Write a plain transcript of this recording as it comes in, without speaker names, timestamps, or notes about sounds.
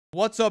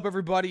What's up,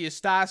 everybody? It's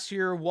Stas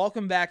here.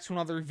 Welcome back to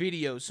another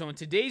video. So in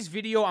today's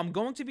video, I'm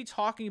going to be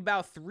talking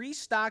about 3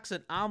 stocks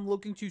that I'm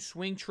looking to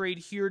swing trade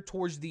here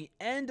towards the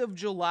end of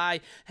July,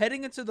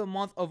 heading into the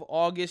month of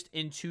August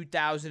in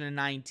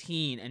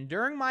 2019. And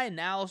during my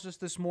analysis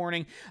this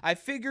morning, I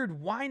figured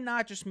why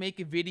not just make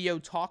a video,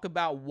 talk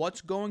about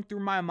what's going through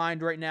my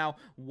mind right now,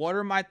 what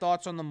are my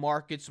thoughts on the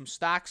market, some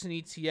stocks and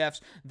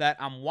ETFs that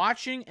I'm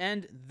watching,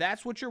 and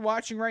that's what you're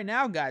watching right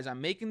now, guys.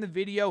 I'm making the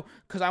video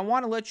because I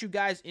want to let you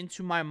guys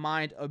into my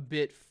mind a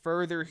bit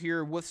further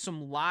here with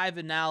some live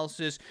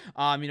analysis,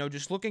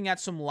 just looking at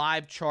some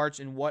live charts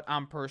and what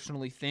I'm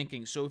personally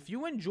thinking. So if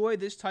you enjoy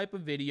this type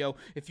of video,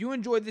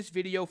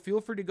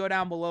 feel free to go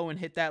down below and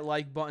hit that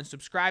like button,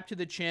 subscribe to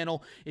the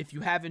channel if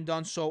you haven't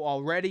done so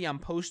already. I'm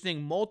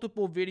posting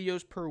multiple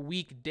videos per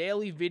week,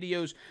 daily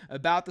videos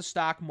about the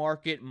stock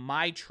market,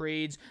 my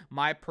trades,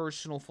 my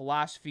personal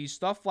philosophies,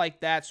 stuff like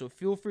that. So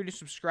feel free to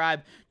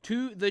subscribe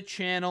to the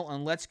channel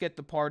and let's get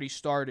the party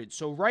started.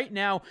 So right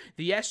now,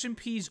 the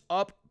S&P's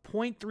up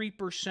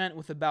 0.3%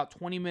 with about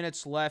 20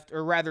 minutes left,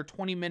 or rather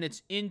 20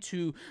 minutes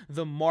into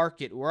the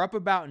market. We're up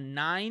about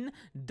 $9,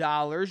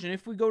 and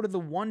if we go to the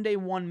 1-day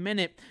 1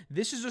 minute,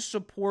 this is a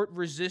support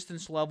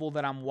resistance level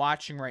that I'm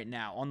watching right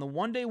now. On the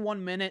 1-day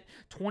 1 minute,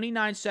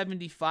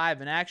 29.75,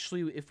 and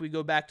actually if we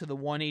go back to the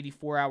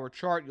 184-hour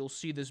chart, you'll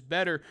see this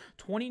better.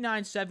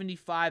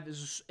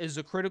 29.75 is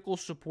a critical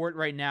support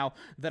right now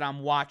that I'm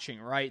watching,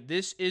 right?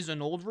 This is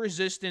an old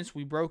resistance.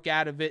 We broke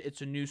out of it.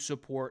 It's a new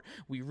support.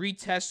 We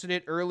retested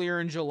it earlier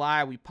in July.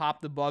 We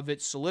popped above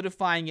it,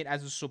 solidifying it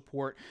as a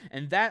support,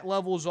 and that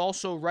level is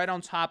also right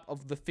on top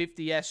of the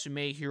 50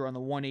 SMA here on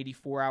the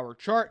 184-hour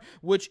chart,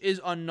 which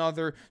is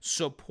another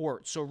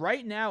support. So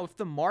right now, if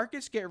the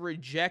markets get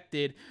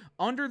rejected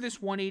under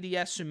this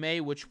 180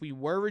 SMA, which we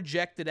were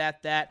rejected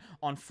at that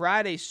on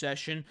Friday's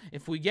session,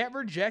 if we get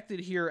rejected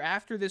here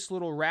after this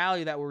little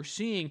rally that we're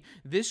seeing,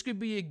 this could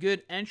be a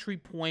good entry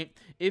point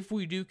if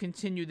we do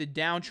continue the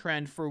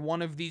downtrend for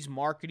one of these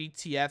market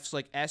ETFs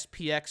like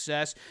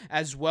SPXS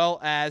as well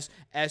as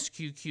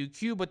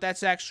SQQQ, but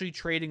that's actually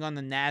trading on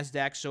the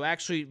NASDAQ, so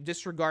actually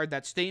disregard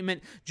that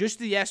statement. Just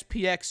the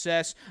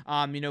SPXS,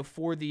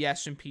 for the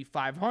S&P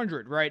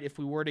 500, right, if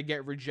we were to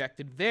get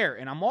rejected there.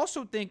 And I'm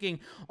also thinking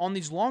on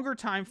these longer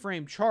time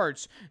frame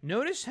charts,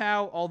 notice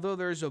how, although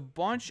there's a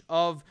bunch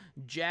of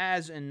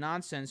jazz and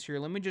nonsense here,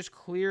 let me just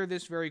clear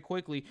this very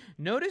quickly.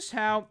 Notice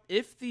how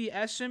if the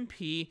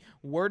S&P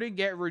were to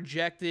get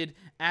rejected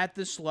at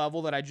this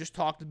level that I just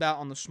talked about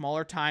on the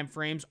smaller time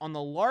frames, on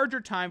the larger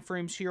time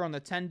frames here on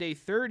the 10-day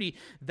 30,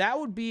 that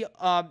would be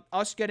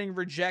us getting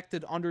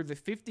rejected under the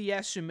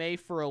 50 SMA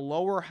for a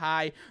lower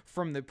high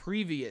from the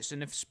previous.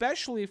 And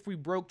especially if we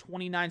broke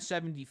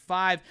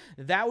 29.75,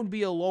 that would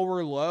be a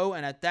lower low,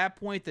 and at that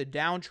point, the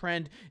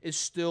downtrend is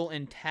still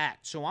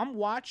intact. So I'm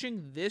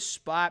watching this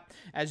spot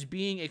as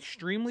being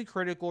extremely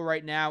critical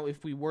right now.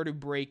 If we were to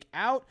break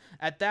out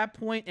at that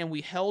point and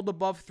we held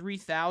above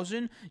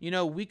 3,000,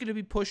 we could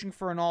be pushing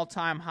for an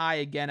all-time high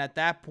again at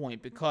that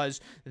point,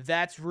 because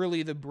that's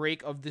really the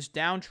break of this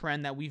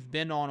downtrend that we've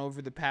been on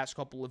over the past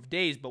couple of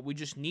days. But we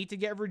just need to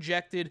get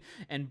rejected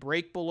and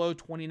break below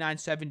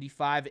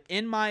 29.75,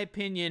 in my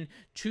opinion,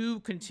 to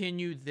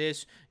continue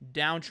this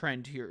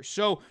downtrend here.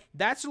 So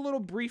that's a little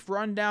brief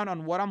rundown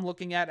on what I'm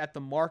looking at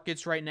the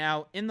markets right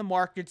now. In the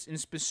markets, in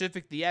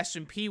specific the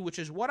S&P, which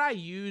is what I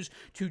use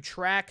to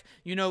track,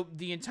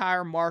 the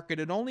entire market.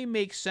 It only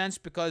makes sense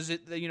because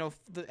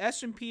the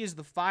S&P is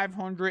the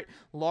 500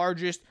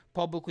 largest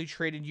publicly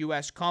traded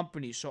U.S.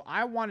 companies. So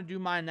I want to do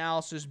my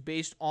analysis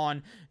based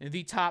on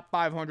the top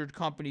 500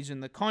 companies in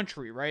the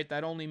country, right?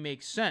 That only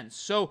makes sense.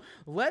 So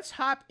let's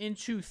hop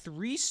into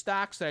 3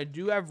 stocks that I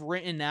do have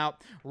written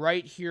out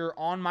right here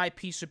on my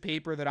piece of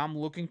paper that I'm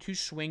looking to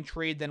swing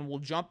trade. Then we'll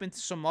jump into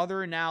some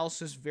other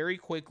analysis very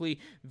quickly,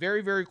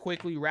 very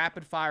quickly,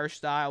 rapid fire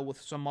style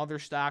with some other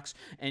stocks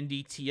and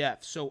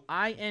ETFs. So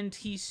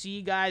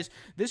INTC, guys,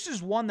 this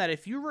is one that,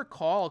 if you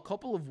recall, a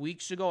couple of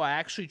weeks ago, I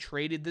actually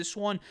traded this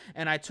one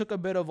and I took a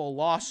bit of a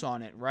loss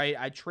on it, right?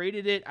 I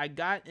traded it, I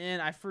got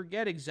in, I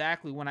forget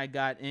exactly when I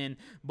got in,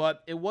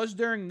 but it was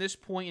during this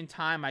point in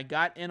time. I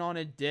got in on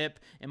a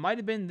dip. It might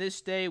have been this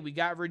day. We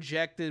got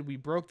rejected. We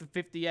broke the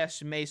 50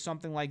 SMA,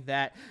 something like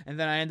that, and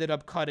then I ended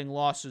up cutting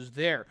losses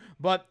there.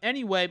 But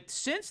anyway,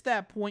 since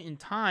that point in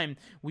time,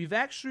 we've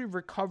actually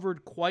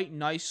recovered quite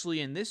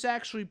nicely, and this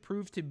actually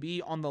proved to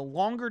be, on the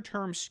longer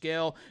term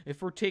scale,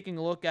 if we're taking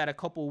a look at a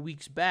couple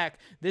weeks back,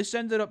 this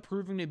ended up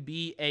proving to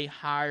be a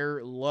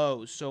higher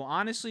low. So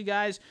honestly,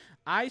 guys,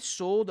 I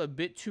sold a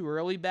bit too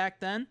early back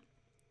then.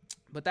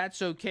 But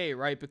that's okay,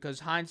 right?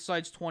 Because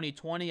hindsight's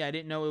 20/20. I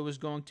didn't know it was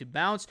going to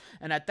bounce,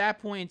 and at that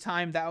point in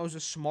time, that was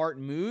a smart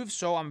move.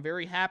 So I'm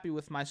very happy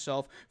with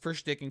myself for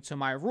sticking to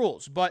my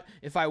rules. But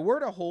if I were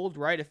to hold,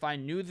 right, if I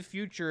knew the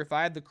future, if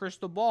I had the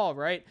crystal ball,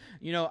 right,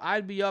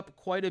 I'd be up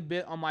quite a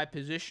bit on my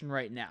position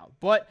right now.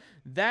 But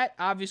that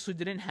obviously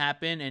didn't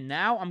happen, and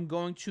now I'm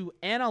going to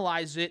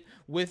analyze it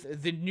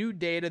with the new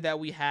data that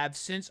we have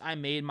since I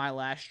made my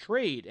last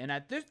trade. And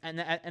at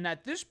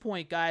this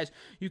point, guys,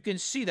 you can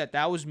see that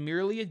that was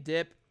merely a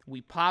dip.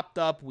 we popped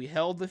up, we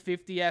held the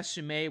 50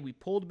 SMA, we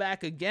pulled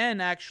back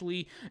again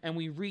actually, and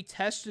we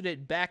retested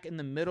it back in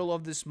the middle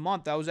of this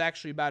month. That was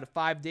actually about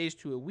 5 days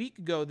to a week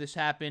ago this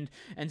happened,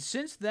 and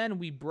since then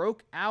we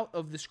broke out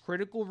of this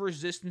critical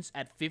resistance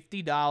at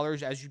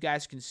 $50. As you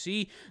guys can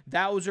see,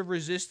 that was a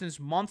resistance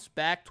months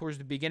back towards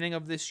the beginning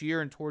of this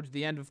year and towards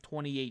the end of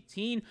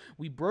 2018.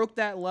 We broke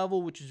that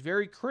level, which is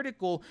very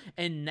critical,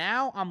 and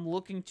now I'm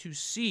looking to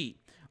see,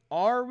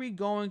 are we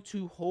going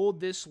to hold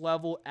this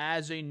level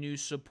as a new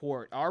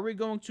support? Are we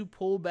going to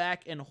pull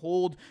back and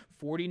hold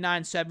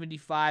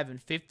 $49.75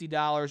 and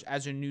 $50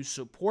 as a new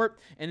support?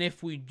 And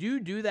if we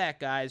do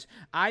that, guys,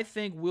 I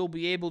think we'll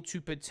be able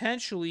to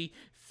potentially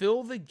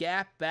fill the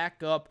gap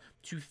back up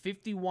to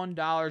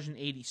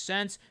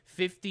 $51.80,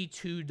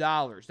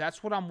 $52.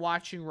 That's what I'm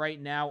watching right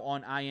now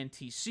on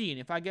INTC. And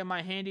if I get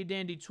my handy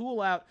dandy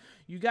tool out,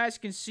 you guys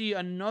can see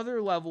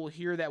another level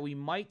here that we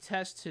might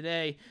test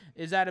today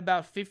is at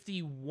about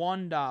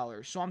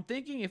 $51. So I'm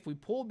thinking if we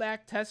pull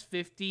back, test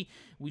 50,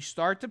 we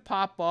start to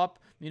pop up,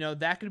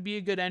 that could be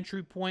a good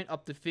entry point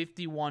up to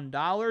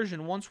 $51.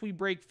 And once we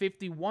break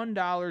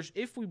 $51,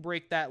 if we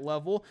break that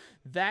level,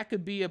 that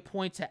could be a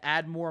point to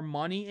add more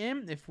money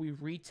in if we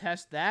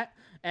retest that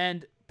and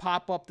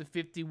pop up to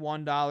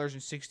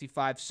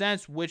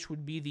 $51.65, which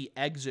would be the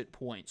exit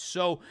point.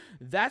 So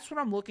that's what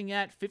I'm looking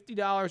at,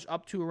 $50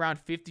 up to around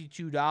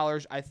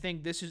 $52. I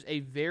think this is a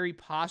very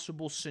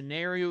possible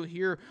scenario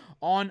here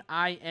on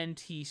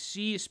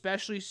INTC,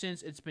 especially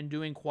since it's been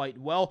doing quite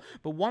well.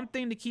 But one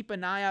thing to keep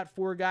an eye out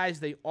for, guys,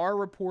 they are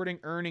reporting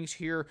earnings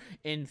here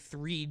in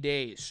 3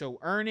 days. So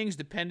earnings,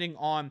 depending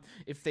on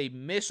if they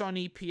miss on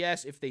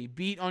EPS, if they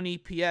beat on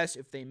EPS,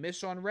 if they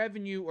miss on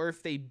revenue, or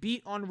if they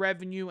beat on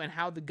revenue and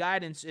how the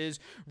guidance is,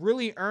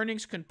 really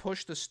earnings can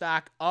push the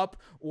stock up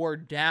or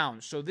down.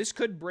 So this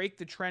could break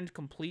the trend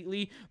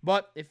completely,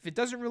 but if it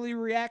doesn't really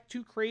react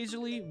too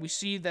crazily, we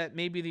see that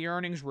maybe the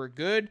earnings were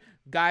good,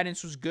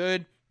 guidance was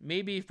good,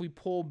 maybe if we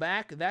pull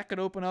back, that could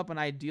open up an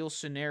ideal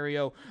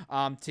scenario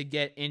to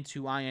get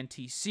into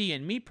INTC.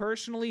 And me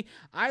personally,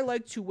 I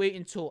like to wait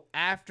until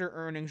after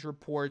earnings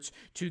reports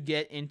to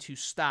get into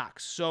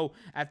stocks. So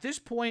at this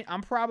point,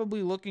 I'm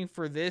probably looking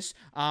for this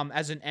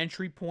as an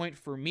entry point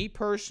for me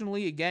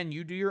personally. Again,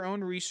 you do your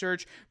own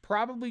research,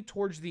 probably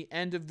towards the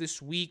end of this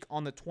week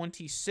on the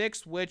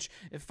 26th, which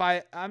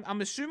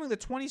I'm assuming the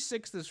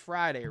 26th is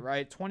Friday,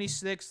 right?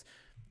 26th.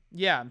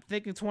 Yeah, I'm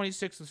thinking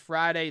 26th is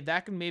Friday.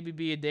 That can maybe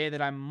be a day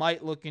that I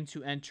might look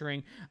into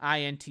entering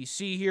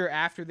INTC here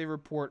after they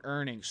report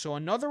earnings. So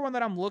another one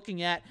that I'm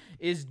looking at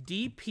is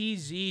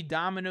DPZ,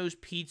 Domino's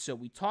Pizza.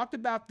 We talked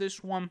about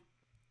this one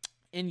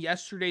in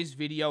yesterday's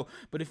video,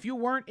 but if you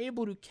weren't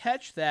able to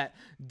catch that,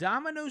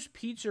 Domino's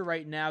Pizza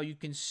right now, you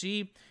can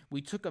see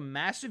we took a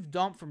massive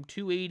dump from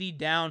 280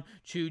 down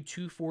to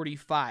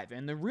 245.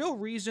 And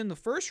the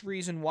first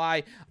reason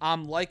why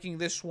I'm liking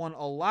this one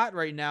a lot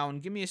right now,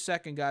 and give me a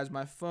second, guys,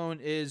 my phone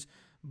is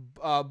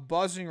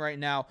buzzing right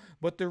now,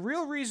 but the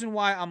real reason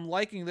why I'm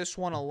liking this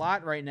one a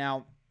lot right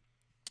now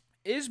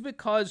is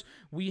because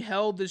we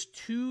held this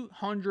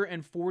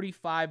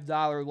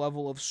 $245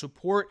 level of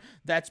support.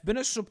 That's been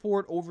a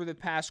support over the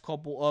past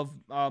couple of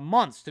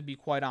months, to be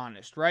quite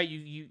honest, right?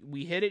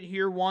 We hit it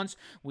here once,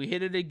 we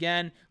hit it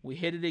again, we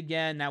hit it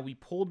again. Now we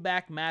pulled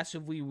back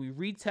massively, we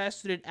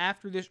retested it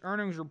after this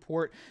earnings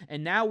report,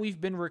 and now we've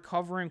been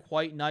recovering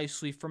quite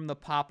nicely from the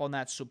pop on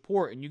that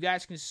support. And you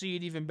guys can see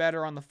it even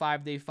better on the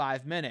 5-day,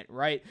 5-minute,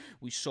 right?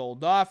 We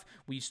sold off,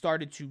 we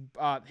started to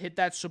hit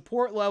that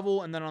support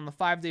level, and then on the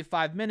 5-day,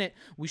 5-minute,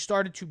 we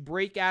started to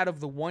break out of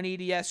the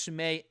 180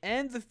 SMA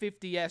and the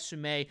 50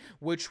 SMA,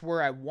 which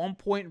were at one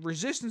point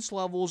resistance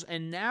levels,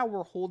 and now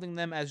we're holding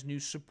them as new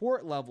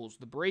support levels.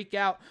 The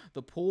breakout,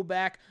 the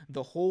pullback,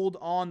 the hold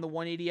on the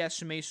 180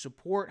 SMA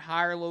support,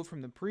 higher low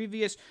from the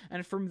previous,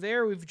 and from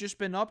there we've just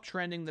been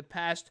uptrending the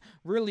past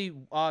really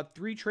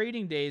 3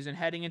 trading days, and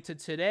heading into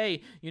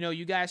today,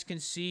 you guys can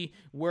see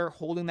we're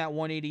holding that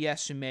 180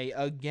 SMA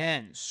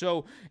again.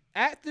 So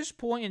at this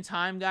point in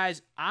time,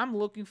 guys, I'm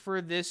looking for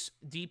this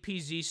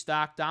DPZ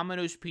stock,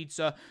 Domino's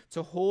Pizza,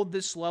 to hold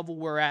this level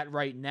we're at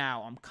right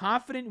now. I'm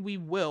confident we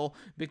will,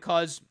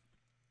 because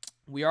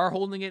we are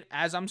holding it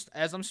as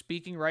I'm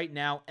speaking right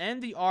now,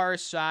 and the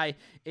RSI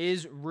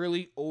is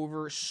really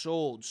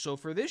oversold. So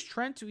for this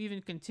trend to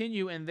even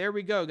continue, and there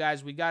we go,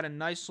 guys, we got a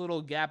nice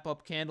little gap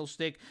up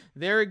candlestick.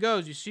 There it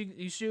goes. You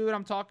see what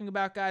I'm talking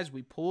about, guys?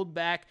 We pulled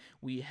back,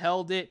 we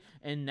held it,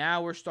 and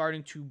now we're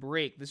starting to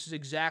break. This is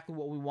exactly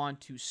what we want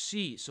to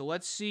see. So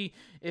let's see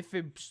if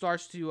it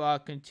starts to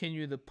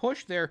continue the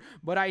push there.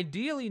 But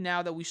ideally,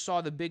 now that we saw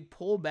the big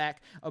pullback,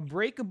 a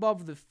break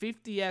above the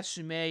 50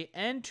 SMA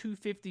and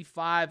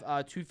 255,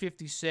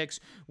 256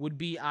 would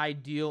be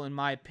ideal in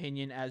my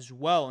opinion as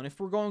well. And if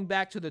we're going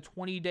back to the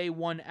 20-day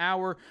 1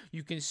 hour,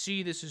 you can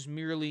see this is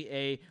merely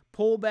a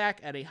pullback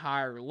at a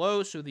higher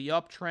low, so the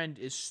uptrend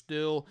is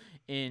still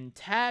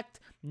intact.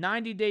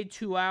 90-day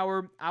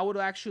 2-hour, I would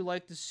actually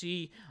like to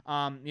see,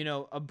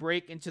 a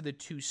break into the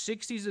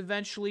 260s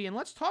eventually. And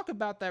let's talk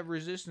about that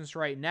resistance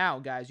right now,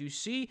 guys. You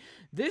see,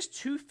 this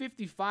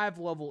 255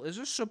 level is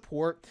a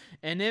support,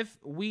 and if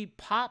we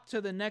pop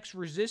to the next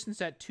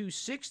resistance at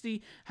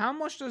 260, how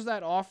much does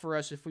that offer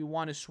us if we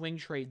want to swing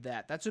trade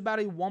that? That's about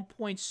a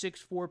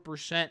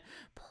 1.64%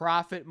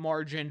 profit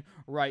margin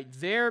right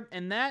there.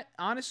 And that,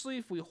 honestly,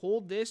 if we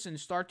hold this and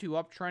start to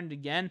uptrend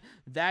again,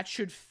 that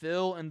should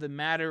fill in the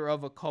matter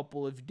of a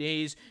couple of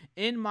days,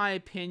 in my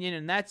opinion.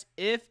 And that's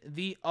if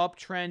the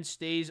uptrend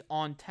stays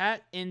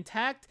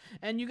intact.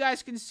 And you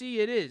guys can see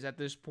it is at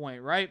this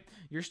point, right?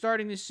 You're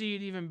starting to see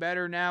it even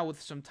better now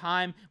with some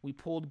time. We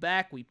pulled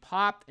back, we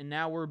popped, and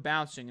now we're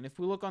bouncing. And if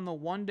we look on the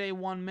 1 day,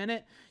 1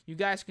 minute, you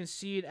guys can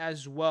see it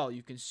as well.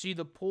 You can see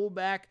the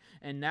pullback,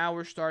 and now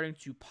we're starting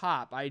to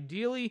pop.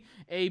 Ideally,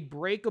 a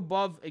break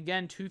above,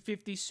 again,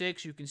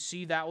 256. You can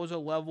see that was a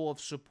level of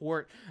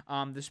support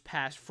this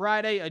past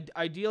Friday.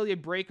 Ideally, a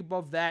break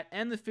above that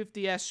and the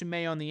 50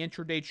 SMA on the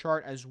intraday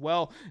chart as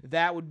well.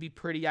 That would be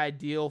pretty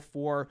ideal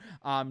for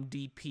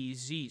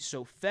DPZ.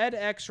 So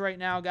FedEx right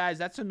now, guys,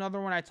 that's another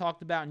one I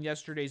talked about in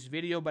yesterday's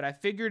video, but I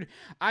figured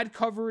I'd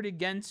cover it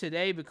again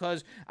today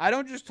because I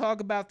don't just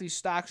talk about these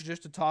stocks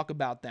just to talk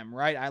about them,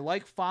 right? I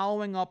like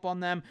following up on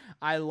them.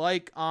 I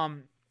like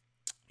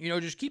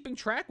just keeping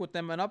track with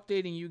them and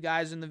updating you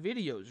guys in the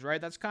videos,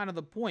 right? That's kind of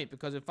the point,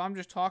 because if I'm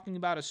just talking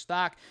about a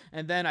stock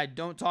and then I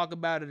don't talk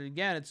about it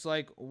again, it's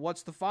like,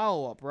 what's the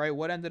follow-up, right?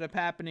 What ended up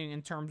happening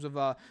in terms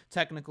of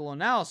technical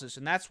analysis?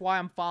 And that's why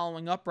I'm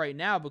following up right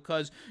now,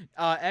 because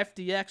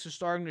FDX is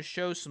starting to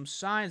show some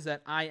signs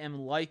that I am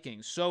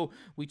liking. So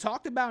we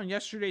talked about in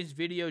yesterday's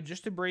video,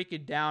 just to break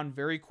it down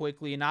very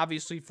quickly, and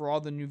obviously for all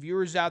the new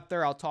viewers out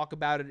there, I'll talk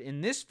about it in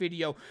this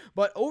video,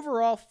 but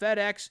overall,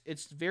 FedEx,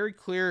 it's very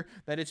clear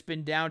that it's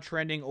been downtrending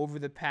over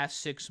the past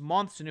 6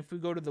 months. And if we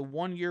go to the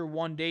 1 year,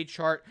 1 day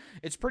chart,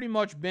 it's pretty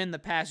much been the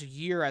past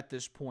year at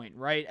this point,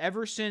 right?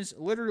 Ever since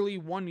literally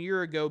 1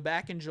 year ago,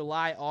 back in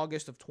July,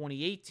 August of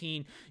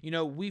 2018,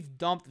 we've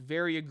dumped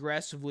very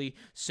aggressively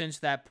since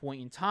that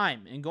point in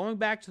time. And going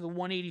back to the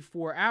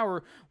 184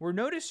 hour, we're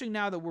noticing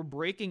now that we're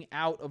breaking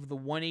out of the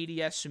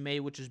 180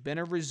 SMA, which has been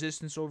a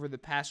resistance over the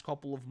past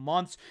couple of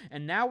months.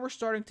 And now we're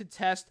starting to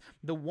test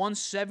the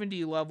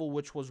 170 level,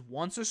 which was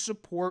once a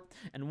support.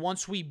 And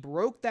once we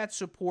broke that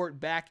support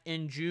back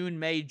in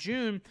May,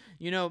 June,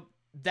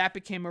 that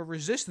became a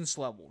resistance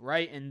level,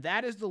 right? And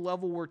that is the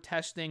level we're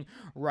testing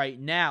right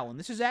now. And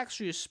this is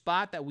actually a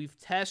spot that we've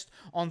tested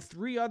on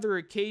 3 other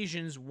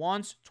occasions,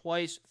 once,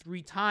 twice,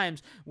 3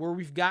 times, where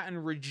we've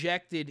gotten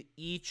rejected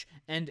each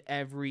and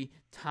every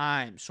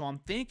time. So I'm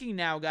thinking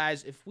now,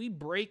 guys, if we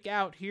break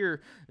out here,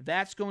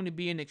 that's going to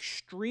be an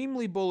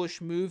extremely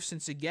bullish move,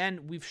 since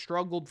again, we've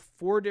struggled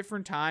 3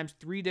 different times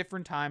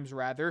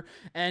rather.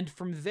 And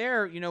from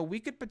there,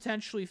 we could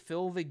potentially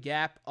fill the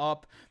gap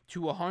up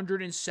to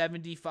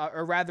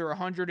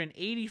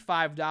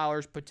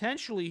 $185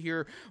 potentially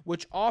here,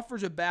 which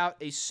offers about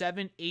a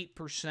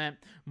 7-8%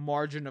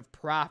 margin of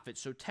profit.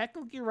 So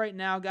technically right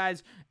now,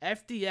 guys,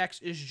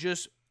 FDX is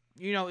just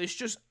it's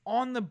just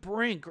on the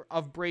brink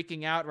of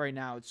breaking out right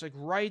now. It's like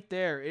right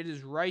there. It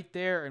is right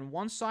there. And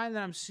one sign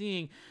that I'm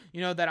seeing,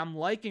 that I'm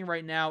liking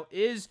right now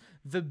is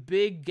the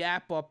big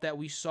gap up that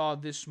we saw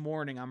this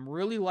morning. I'm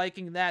really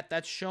liking that.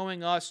 That's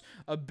showing us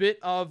a bit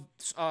of,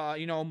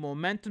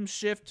 momentum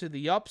shift to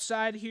the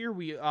upside here.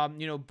 We,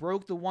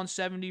 broke the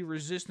 170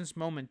 resistance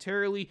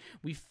momentarily.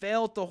 We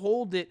failed to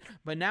hold it,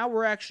 but now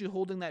we're actually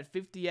holding that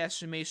 50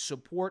 SMA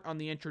support on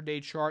the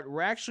intraday chart.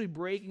 We're actually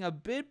breaking a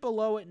bit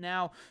below it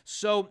now.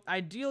 So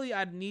ideally,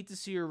 I'd need to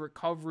see a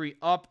recovery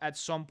up at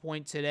some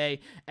point today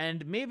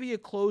and maybe a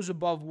close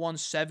above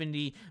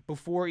 170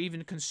 before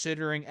even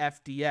considering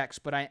FDX.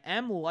 But I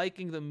am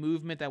liking the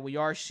movement that we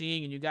are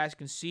seeing, and you guys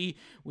can see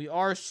we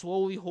are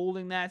slowly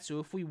holding that. So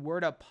if we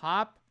were to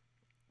pop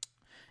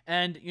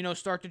and,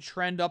 start to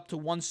trend up to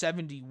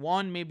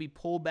 171, maybe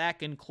pull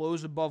back and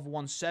close above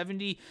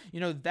 170,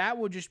 that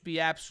would just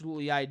be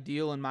absolutely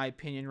ideal in my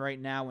opinion right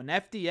now. And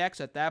FDX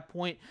at that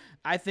point,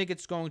 I think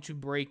it's going to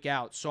break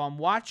out. So I'm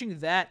watching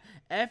that.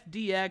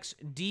 FDX,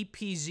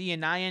 DPZ,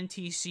 and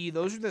INTC,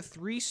 those are the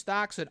 3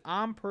 stocks that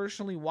I'm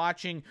personally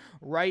watching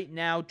right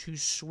now to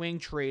swing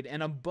trade.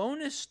 And a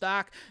bonus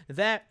stock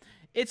that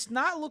it's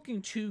not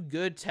looking too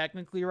good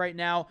technically right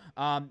now,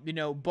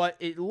 but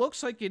it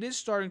looks like it is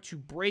starting to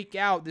break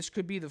out. This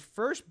could be the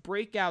first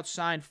breakout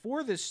sign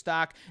for this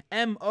stock.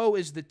 MO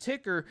is the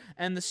ticker,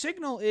 and the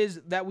signal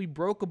is that we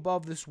broke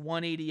above this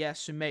 180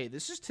 SMA.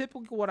 This is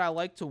typically what I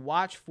like to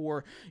watch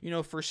for,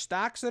 for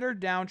stocks that are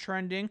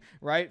downtrending,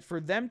 right? For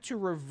them to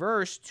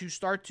reverse, to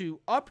start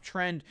to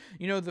uptrend,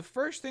 the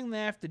first thing they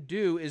have to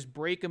do is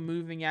break a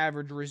moving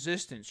average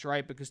resistance,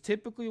 right? Because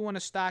typically when a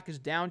stock is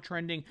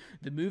downtrending,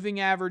 the moving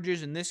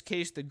averages, in this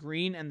case, the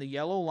green and the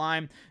yellow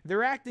line,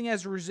 they're acting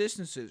as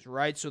resistances,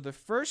 right? So the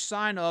first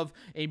sign of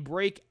a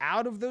break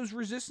out of those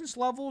resistance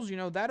levels,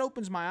 that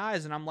opens my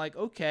eyes and I'm like,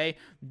 okay,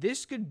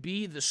 this could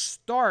be the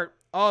start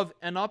of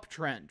an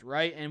uptrend,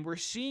 right? And we're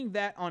seeing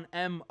that on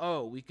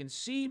MO. We can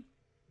see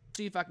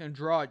see if I can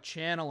draw a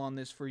channel on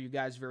this for you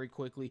guys very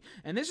quickly.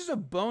 And this is a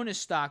bonus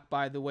stock,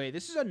 by the way.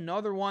 This is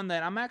another one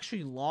that I'm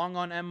actually long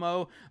on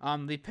MO.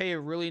 They pay a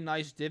really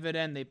nice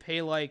dividend. They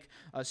pay like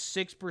a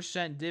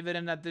 6%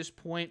 dividend at this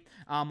point.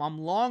 I'm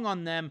long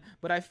on them,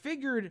 but I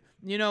figured,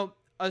 you know,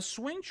 a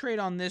swing trade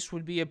on this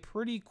would be a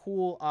pretty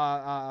cool,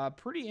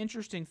 pretty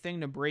interesting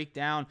thing to break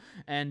down.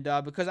 And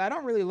because I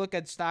don't really look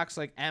at stocks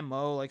like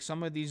MO, like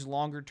some of these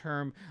longer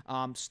term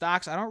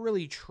stocks, I don't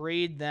really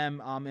trade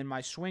them in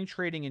my swing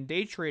trading and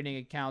day trading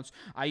accounts.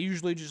 I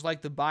usually just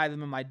like to buy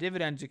them in my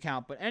dividends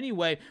account. But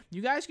anyway,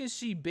 you guys can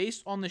see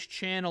based on this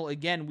channel,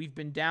 again, we've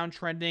been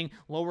downtrending,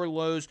 lower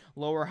lows,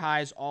 lower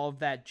highs, all of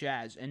that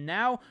jazz. And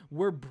now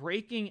we're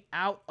breaking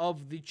out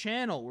of the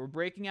channel. We're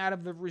breaking out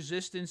of the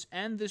resistance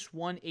and this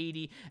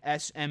 180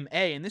 SMA,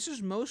 and this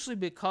is mostly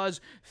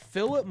because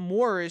Philip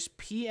Morris,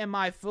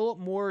 PMI, Philip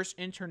Morris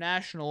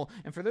International,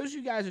 and for those of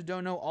you guys who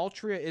don't know,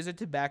 Altria is a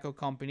tobacco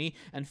company,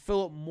 and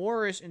Philip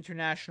Morris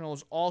International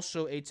is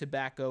also a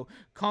tobacco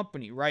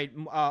company, right?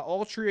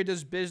 Altria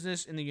does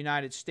business in the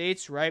United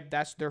States, right?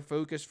 That's their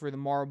focus for the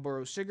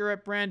Marlboro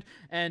cigarette brand,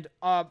 and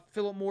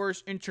Philip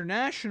Morris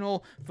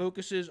International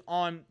focuses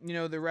on, you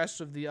know, the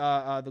rest of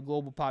the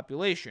global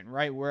population,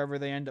 right? Wherever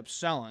they end up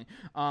selling.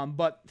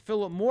 But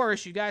Philip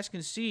Morris, you guys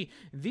can see,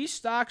 these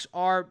stocks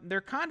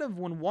they're kind of,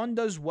 when one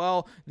does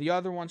well, the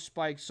other one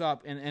spikes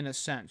up in a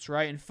sense,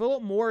 right? And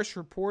Philip Morris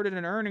reported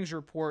an earnings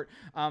report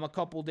a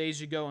couple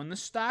days ago, and the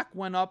stock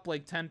went up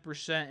like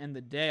 10% in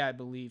the day, I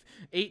believe.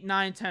 8,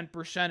 9,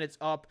 10% it's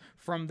up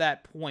from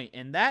that point.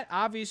 And that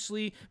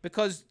obviously,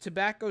 because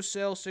tobacco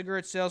sales,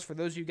 cigarette sales, for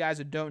those of you guys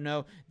that don't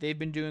know, they've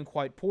been doing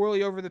quite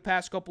poorly over the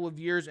past couple of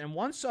years. And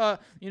once,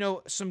 you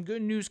know, some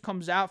good news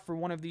comes out for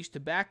one of these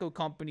tobacco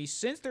companies,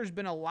 since there's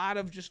been a lot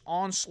of just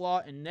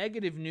onslaught and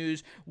negative news,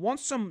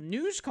 once some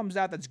news comes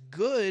out that's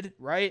good,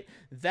 right,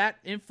 that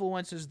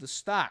influences the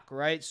stock,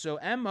 right? So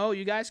MO,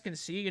 you guys can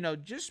see, you know,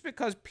 just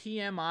because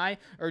PMI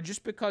or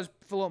just because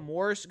Philip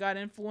Morris got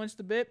influenced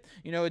a bit,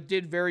 you know, it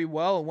did very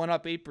well. It went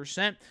up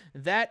 8%.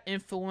 That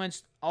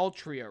influenced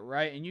Altria,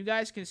 right? And you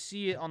guys can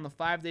see it on the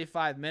 5-day,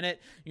 5-minute.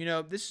 You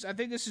know, I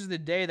think this is the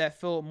day that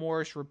Philip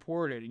Morris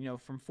reported. You know,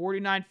 from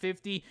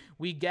 49.50,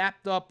 we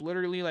gapped up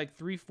literally like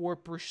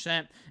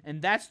 3-4%,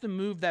 and that's the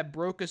move that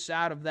broke us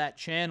out of that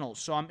channel.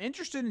 So I'm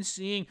interested in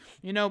seeing,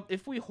 you know,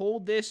 if we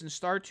hold this and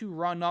start to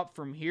run up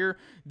from here,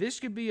 this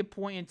could be a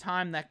point in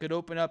time that could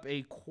open up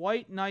a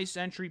quite nice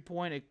entry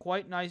point, a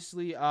quite nice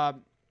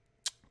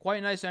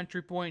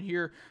entry point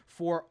here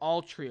for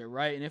Altria,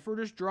 right? And if we're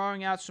just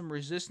drawing out some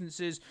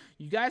resistances,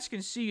 you guys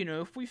can see, you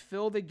know, if we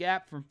fill the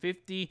gap from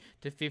 50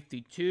 to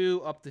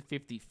 52 up to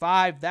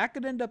 55, that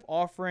could end up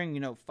offering, you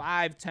know,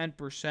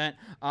 5-10%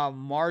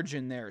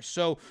 margin there.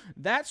 So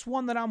that's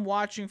one that I'm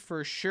watching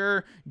for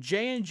sure.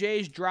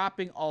 J&J is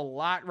dropping a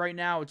lot right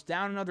now. It's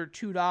down another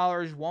 $2,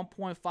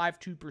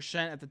 1.52%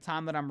 at the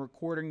time that I'm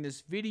recording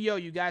this video.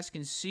 You guys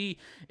can see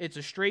it's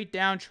a straight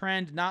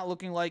downtrend, not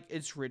looking like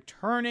it's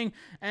returning.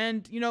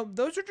 And, you know,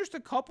 those are just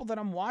a couple that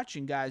I'm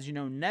watching, guys. You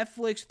know,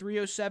 Netflix,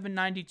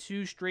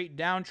 307.92, straight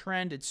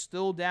downtrend. It's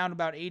still down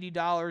about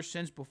 $80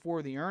 since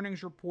before the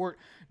earnings report.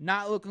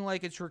 Not looking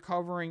like it's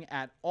recovering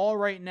at all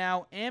right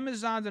now.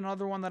 Amazon's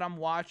another one that I'm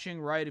watching,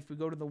 right? If we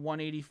go to the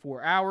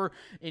 184 hour,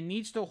 it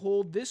needs to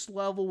hold this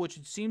level, which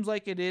it seems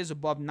like it is,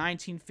 above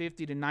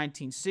 1950 to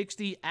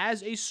 1960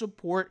 as a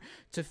support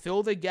to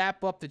fill the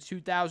gap up to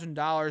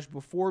 $2,000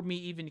 before me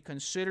even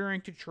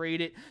considering to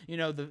trade it. You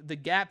know, the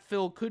gap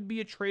fill could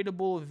be a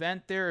tradable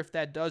event there if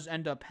that does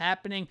end up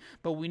happening,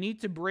 but we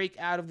need to break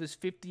out of this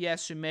 50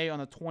 SMA on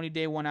the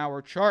 20-day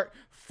 1-hour chart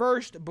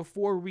first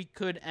before we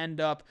could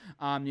end up,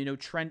 you know,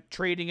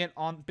 trading it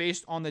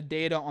based on the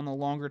data on the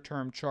longer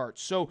term chart.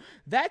 So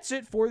that's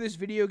it for this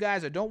video,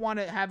 guys. I don't want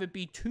to have it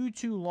be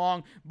too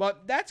long,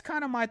 but that's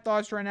kind of my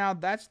thoughts right now.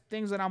 That's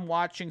things that I'm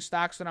watching,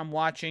 stocks that I'm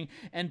watching,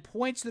 and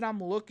points that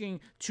I'm looking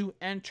to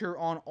enter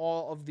on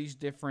all of these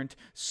different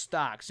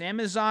stocks.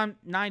 Amazon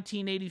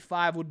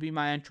 1985 would be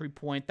my entry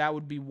point. That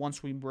would be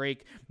once we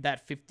break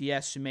that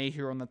 50 SMA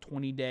here on the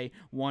 20-day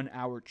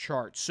 1-hour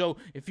chart. So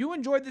if you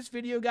enjoyed this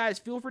video, guys,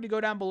 feel free to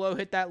go down below,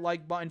 hit that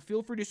like button.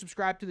 Feel free to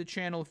subscribe to the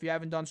channel if you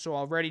haven't done so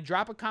already.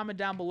 Drop a comment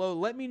down below.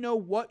 Let me know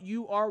what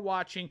you are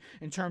watching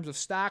in terms of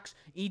stocks,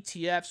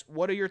 ETFs.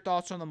 What are your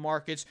thoughts on the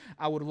markets?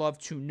 I would love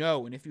to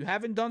know. And if you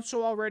haven't done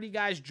so already,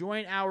 guys,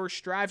 join our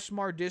Strive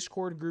Smart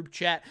Discord group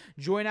chat.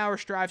 Join our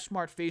Strive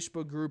Smart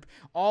Facebook group.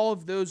 All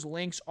of those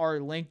links are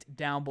linked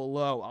down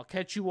below. I'll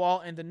catch you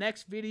all in the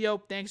next video.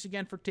 Thanks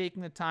again for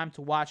taking the time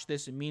to watch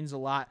this. It means a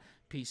lot.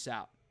 Peace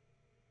out.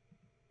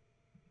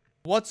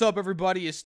 What's up, everybody? It's